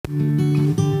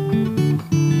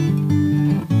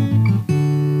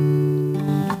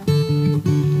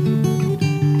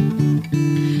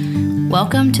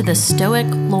Welcome to The Stoic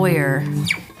Lawyer.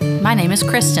 My name is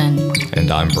Kristen. And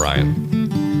I'm Brian.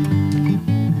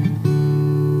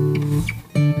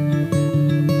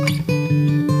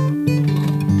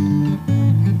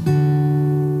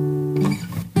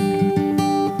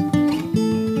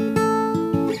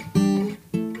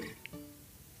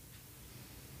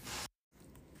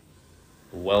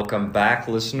 Welcome back,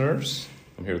 listeners.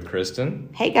 I'm here with Kristen.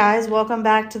 Hey guys, welcome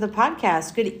back to the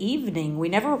podcast. Good evening. We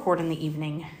never record in the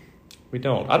evening. We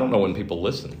don't. I don't know when people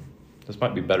listen. This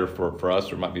might be better for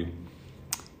us, or it might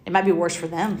be worse for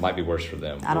them. Might be worse for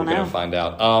them. I don't know. We're going to find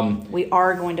out. We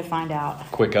are going to find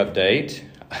out. Quick update.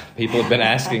 People have been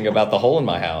asking about the hole in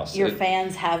my house. Your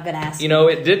fans have been asking. You know,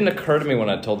 it didn't occur to me when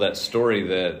I told that story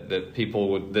that people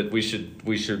would we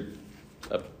should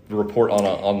report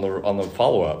on the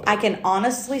follow up. I can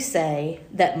honestly say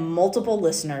that multiple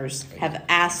listeners have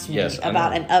asked me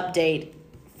about an update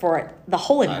for the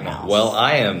hole in your house. Well,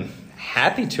 I am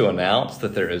happy to announce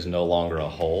that there is no longer a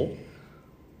hole.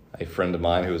 A friend of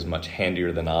mine who was much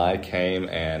handier than I came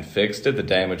and fixed it. The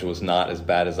damage was not as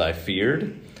bad as I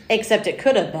feared. Except it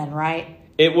could have been, right?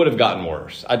 It would have gotten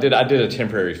worse. I did a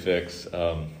temporary fix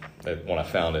when I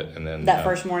found it, and then that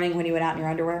first morning when you went out in your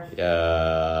underwear.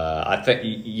 I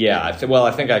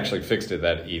think I actually fixed it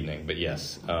that evening. But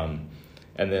yes, and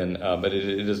then but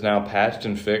it is now patched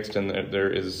and fixed, and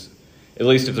there is, at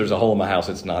least if there's a hole in my house,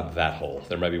 it's not that hole.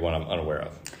 There may be one I'm unaware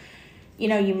of. You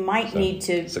know, you might need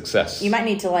to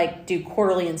do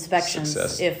quarterly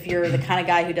inspections if you're the kind of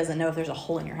guy who doesn't know if there's a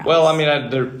hole in your house. Well, I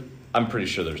mean, I'm pretty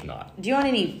sure there's not. Do you own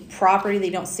any property that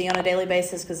you don't see on a daily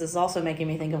basis? Because it's also making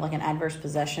me think of like an adverse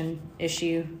possession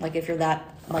issue. Like if you're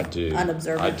that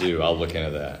unobservant. I do. I'll look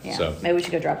into that. Yeah, so maybe we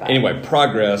should go drop by. Anyway,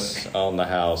 progress on the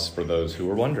house for those who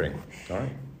were wondering. All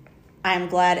right. I'm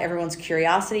glad everyone's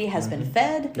curiosity has been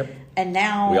fed. Yep. And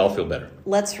now we all feel better.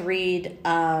 Let's read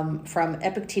from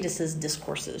Epictetus's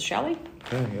Discourses, shall we?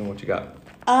 Okay, what you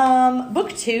got?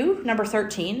 Book 2, number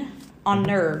 13, on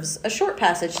nerves. A short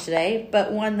passage today,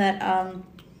 but one that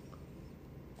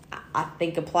I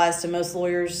think applies to most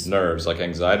lawyers. Nerves, like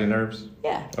anxiety nerves?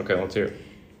 Yeah. Okay, let's hear it.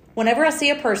 Whenever I see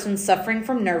a person suffering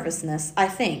from nervousness, I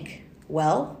think,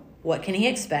 well, what can he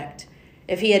expect?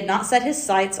 If he had not set his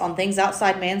sights on things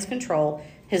outside man's control,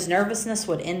 his nervousness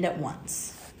would end at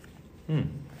once. What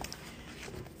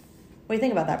do you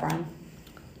think about that, Brian?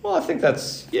 Well, I think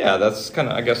that's kind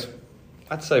of, I guess,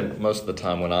 I'd say most of the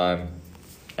time when I'm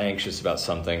anxious about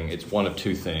something, it's one of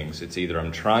two things. It's either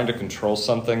I'm trying to control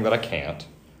something that I can't,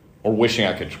 or wishing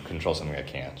I could control something I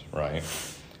can't, right?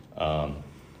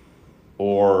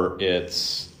 Or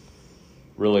it's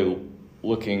really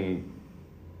looking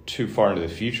too far into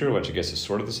the future, which I guess is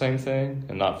sort of the same thing,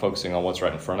 and not focusing on what's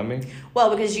right in front of me. Well,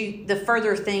 because the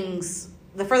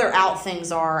further out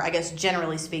things are, I guess,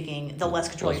 generally speaking, the less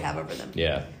control you have over them.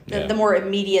 Yeah. The more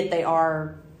immediate they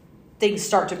are, things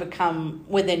start to become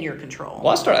within your control.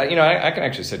 Well, I can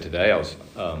actually say today I was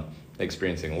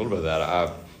experiencing a little bit of that.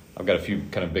 I've got a few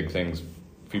kind of big things,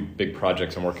 a few big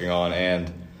projects I'm working on,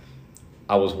 and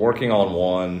I was working on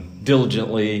one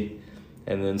diligently,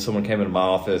 and then someone came into my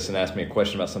office and asked me a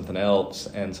question about something else,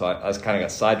 and so I kind of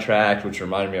got sidetracked, which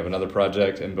reminded me of another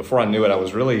project, and before I knew it, I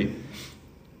was really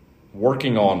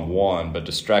working on one, but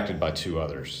distracted by two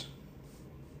others.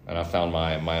 And I found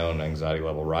my own anxiety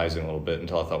level rising a little bit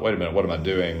until I thought, wait a minute, what am I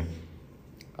doing?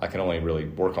 I can only really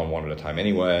work on one at a time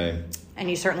anyway. And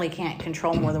you certainly can't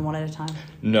control more than one at a time.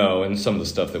 No, and some of the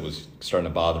stuff that was starting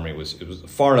to bother me it was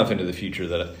far enough into the future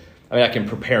that I can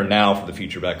prepare now for the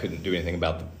future, but I couldn't do anything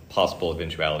about the possible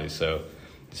eventualities. So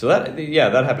that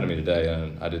happened to me today,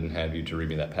 and I didn't have you to read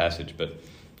me that passage, but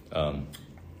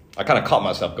I kind of caught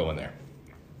myself going there.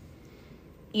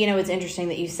 You know, it's interesting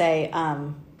that you say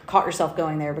caught yourself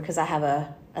going there, because I have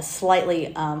a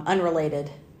slightly unrelated,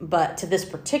 but to this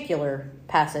particular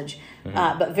passage,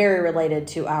 but very related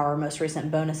to our most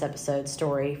recent bonus episode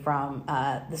story from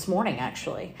this morning,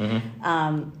 actually.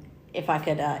 If I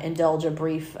could indulge a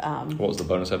brief... what was the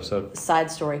bonus episode?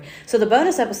 Side story. So the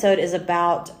bonus episode is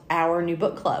about our new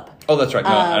book club. Oh, that's right. No,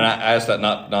 and I asked that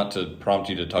not to prompt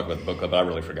you to talk about the book club, but I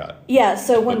really forgot. Yeah,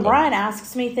 so when Brian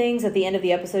asks me things at the end of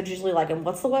the episode, usually like, and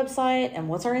what's the website, and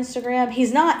what's our Instagram?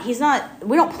 He's not,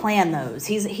 we don't plan those.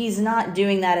 He's not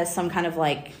doing that as some kind of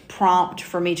like prompt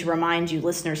for me to remind you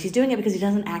listeners. He's doing it because he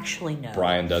doesn't actually know.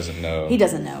 Brian doesn't know. He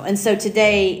doesn't know. And so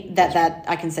today, that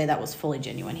I can say that was fully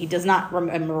genuine. He does not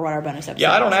remember what our bonus episode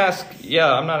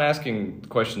I'm not asking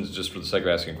questions just for the sake of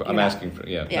asking. I'm asking for,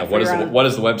 what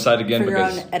is the website again? For your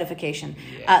own edification.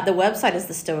 Yeah. The website is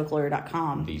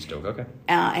thestoiclawyer.com. The Stoic, okay.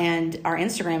 And our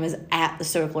Instagram is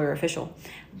 @thestoiclawyerofficial.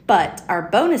 But our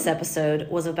bonus episode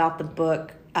was about the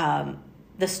book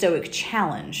The Stoic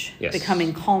Challenge, Yes.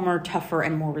 Becoming Calmer, Tougher,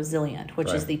 and More Resilient,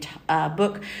 which is Right. the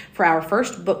book for our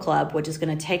first book club, which is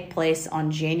going to take place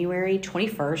on January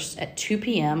 21st at 2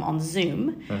 p.m. on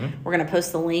Zoom. We're going to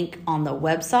post the link on the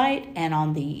website and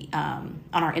on the on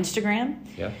our Instagram.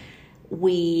 Yeah.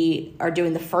 We are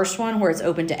doing the first one where it's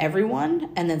open to everyone,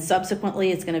 and then subsequently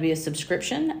it's going to be a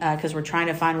subscription because we're trying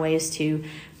to find ways to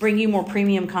bring you more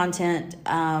premium content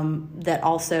that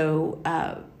also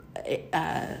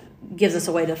gives us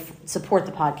a way to support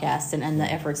the podcast and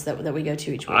the efforts that we go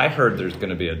to each week. I heard there's going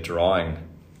to be a drawing.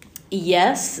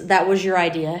 Yes, that was your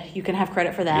idea. You can have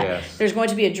credit for that. Yes. There's going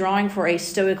to be a drawing for a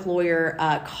Stoic Lawyer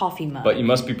coffee mug. But you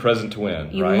must be present to win,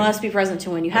 You right? must be present to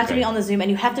win. You have to Okay. be on the Zoom, and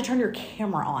you have to turn your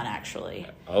camera on, actually.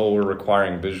 Oh, we're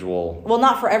requiring visual, Well,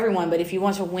 not for everyone, but if you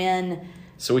want to win...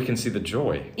 so we can see the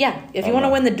joy. Yeah, if you want to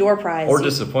win the door prize... Or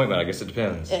disappointment, I guess it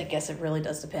depends. I guess it really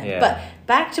does depend. Yeah. But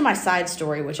back to my side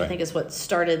story, which I Right. think is what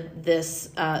started this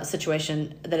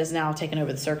situation that has now taken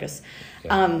over the circus.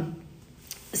 Yeah.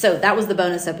 So that was the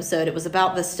bonus episode. It was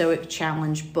about the Stoic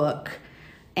Challenge book.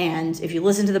 And if you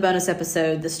listen to the bonus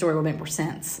episode, the story will make more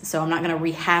sense. So I'm not going to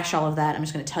rehash all of that. I'm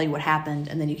just going to tell you what happened.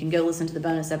 And then you can go listen to the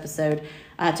bonus episode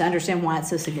to understand why it's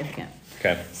so significant.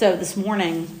 Okay. So this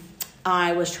morning,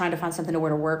 I was trying to find something to wear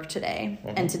to work today.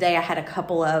 And today I had a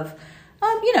couple of,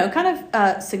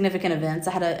 significant events.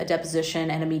 I had a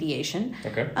deposition and a mediation.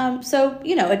 Okay. So,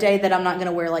 a day that I'm not going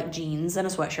to wear like jeans and a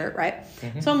sweatshirt, right?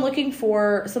 So I'm looking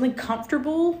for something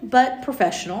comfortable but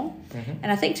professional.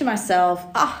 And I think to myself,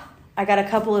 I got a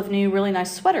couple of new really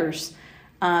nice sweaters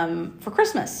for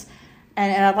Christmas.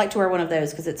 And I'd like to wear one of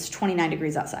those because it's 29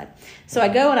 degrees outside. So I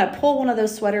go and I pull one of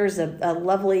those sweaters, a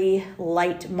lovely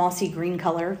light mossy green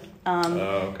color,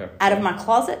 Okay. out of my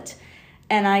closet.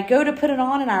 And I go to put it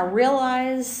on and I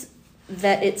realize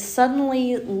that it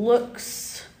suddenly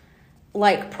looks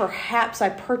like perhaps I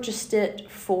purchased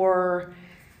it for,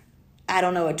 I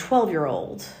don't know, a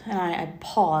 12-year-old. And I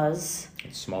pause.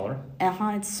 It's smaller,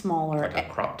 It's smaller. like a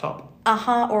crop top.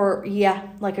 Or yeah,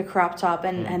 like a crop top.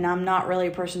 And I'm not really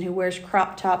a person who wears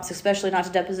crop tops, especially not to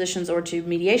depositions or to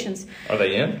mediations. Are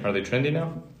they in? Are they trendy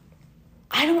now?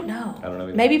 I don't know. I don't know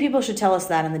either. Maybe people should tell us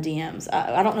that in the DMs.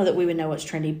 I don't know that we would know what's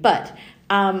trendy, but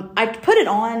I put it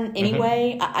on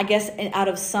anyway, I guess out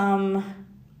of some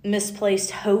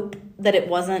misplaced hope that it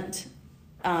wasn't,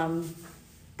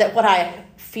 that what I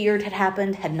feared had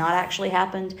happened had not actually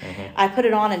happened. I put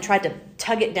it on and tried to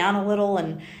tug it down a little,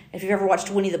 and if you've ever watched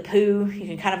Winnie the Pooh, you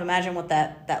can kind of imagine what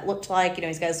that looked like.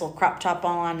 He's got his little crop top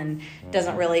on and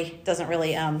doesn't really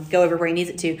go everywhere he needs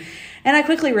it to. And I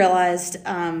quickly realized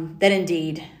that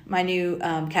indeed my new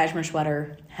cashmere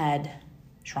sweater had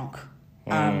shrunk.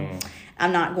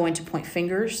 I'm not going to point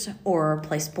fingers or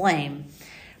place blame,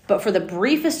 but for the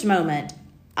briefest moment,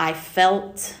 I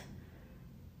felt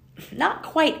not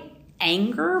quite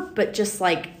anger, but just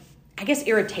like, I guess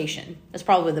irritation is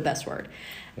probably the best word.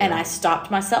 Yeah. And I stopped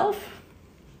myself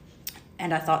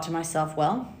and I thought to myself,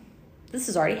 well, this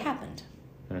has already happened.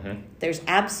 There's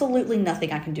absolutely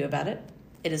nothing I can do about it.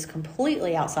 It is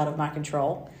completely outside of my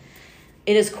control.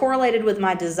 It is correlated with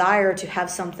my desire to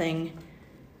have something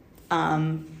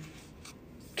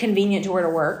convenient to wear to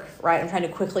work, right? I'm trying to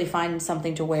quickly find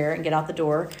something to wear and get out the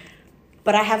door.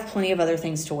 But I have plenty of other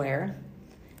things to wear.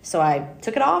 So I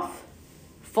took it off,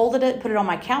 folded it, put it on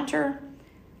my counter,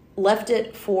 left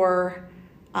it for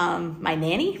my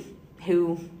nanny,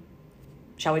 who,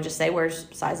 shall we just say, wears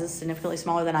sizes significantly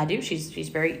smaller than I do. She's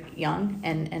very young.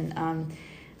 And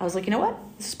I was like, you know what?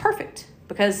 This is perfect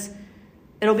because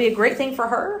it'll be a great thing for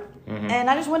her. And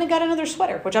I just went and got another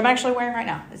sweater, which I'm actually wearing right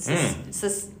now. It's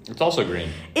this. It's also green.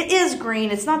 It is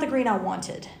green. It's not the green I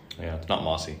wanted. Yeah, it's not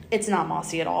mossy. It's not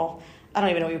mossy at all. I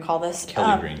don't even know what you call this.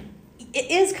 Kelly green. It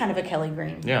is kind of a Kelly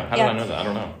green. Yeah, how did I know that? I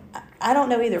don't know. I don't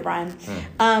know either, Brian.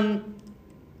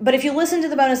 But if you listen to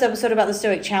the bonus episode about the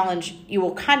Stoic Challenge, you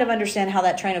will kind of understand how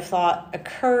that train of thought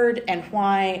occurred and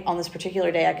why on this particular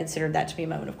day I considered that to be a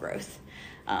moment of growth.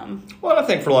 Well, I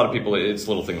think for a lot of people, it's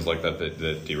little things like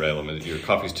that derail them. Your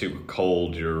coffee's too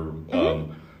cold, you're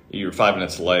 5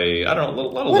 minutes late. I don't know,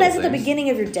 little Well, it's things. at the beginning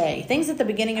of your day. Things at the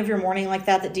beginning of your morning like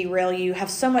that derail you have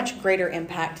so much greater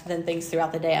impact than things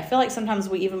throughout the day. I feel like sometimes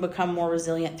we even become more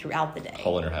resilient throughout the day.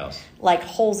 Hole in your house. Like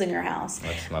holes in your house.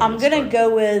 That's my I'm going to story.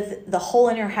 go with the hole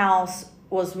in your house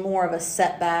was more of a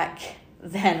setback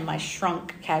than my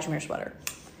shrunk cashmere sweater.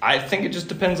 I think it just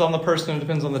depends on the person. It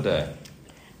depends on the day.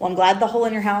 Well, I'm glad the hole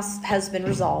in your house has been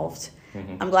resolved.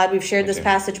 I'm glad we've shared this Okay.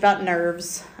 passage about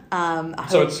nerves.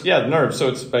 So it's nerves. So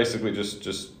it's basically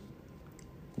just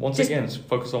once again, it's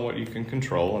focus on what you can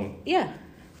control and Yeah.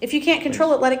 If you can't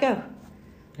control it, let it go.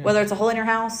 Whether it's a hole in your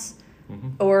house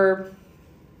or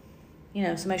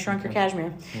somebody shrunk your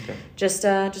cashmere. Okay. Just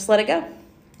let it go.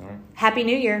 All right. Happy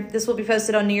New Year. This will be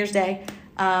posted on New Year's Day.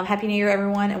 Happy New Year,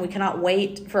 everyone, and we cannot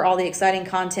wait for all the exciting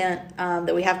content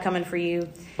that we have coming for you.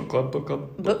 Book club. Book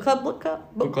club. Book club.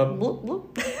 Book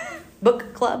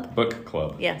club. Book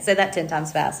club. Yeah, say that 10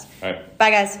 times fast. All right.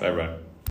 Bye, guys. Bye, everybody.